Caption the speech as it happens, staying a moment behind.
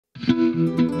Hey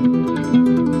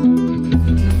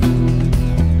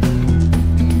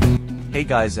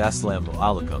guys, Assalamu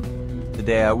alaikum.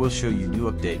 Today I will show you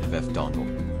new update of EFT Dongle.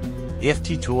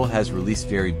 EFT tool has released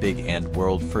very big and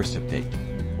world first update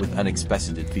with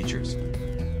unexpected features.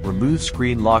 Remove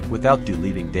screen lock without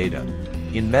deleting data.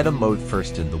 In meta mode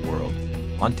first in the world.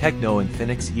 On Tecno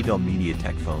Infinix Itel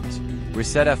MediaTek phones.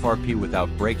 Reset FRP without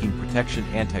breaking protection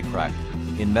anti-crack.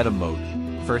 In meta mode,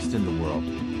 first in the world.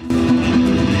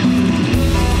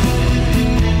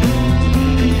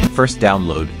 First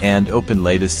download and open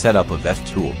latest setup of EFT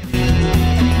tool.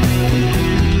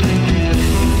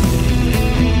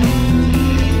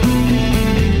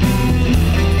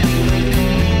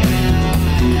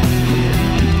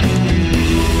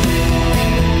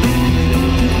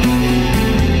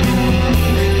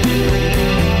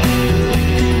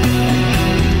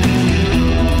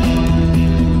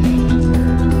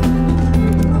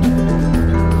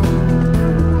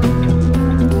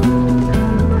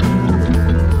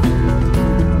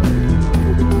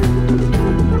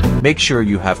 Make sure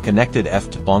you have connected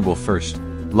EFT Dongle first.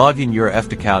 Log in your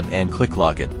EFT account and click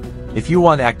login. If you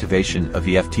want activation of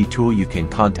EFT tool, you can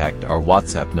contact our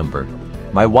WhatsApp number.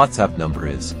 My WhatsApp number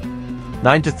is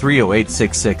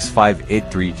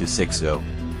 9230866583260.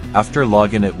 After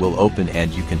login it will open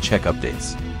and you can check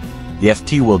updates. The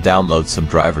EFT will download some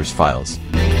drivers files.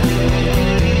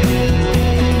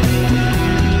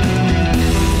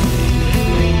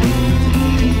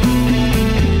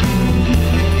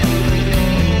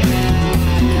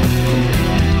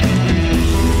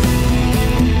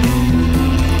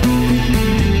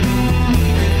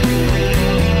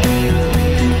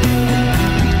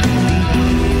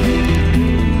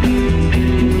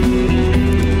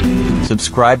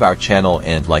 Subscribe our channel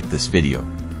and like this video.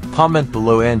 Comment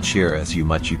below and share as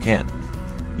much you can.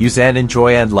 Use and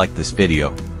enjoy and like this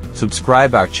video.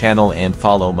 Subscribe our channel and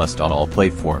follow us on all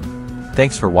platforms.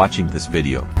 Thanks for watching this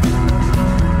video.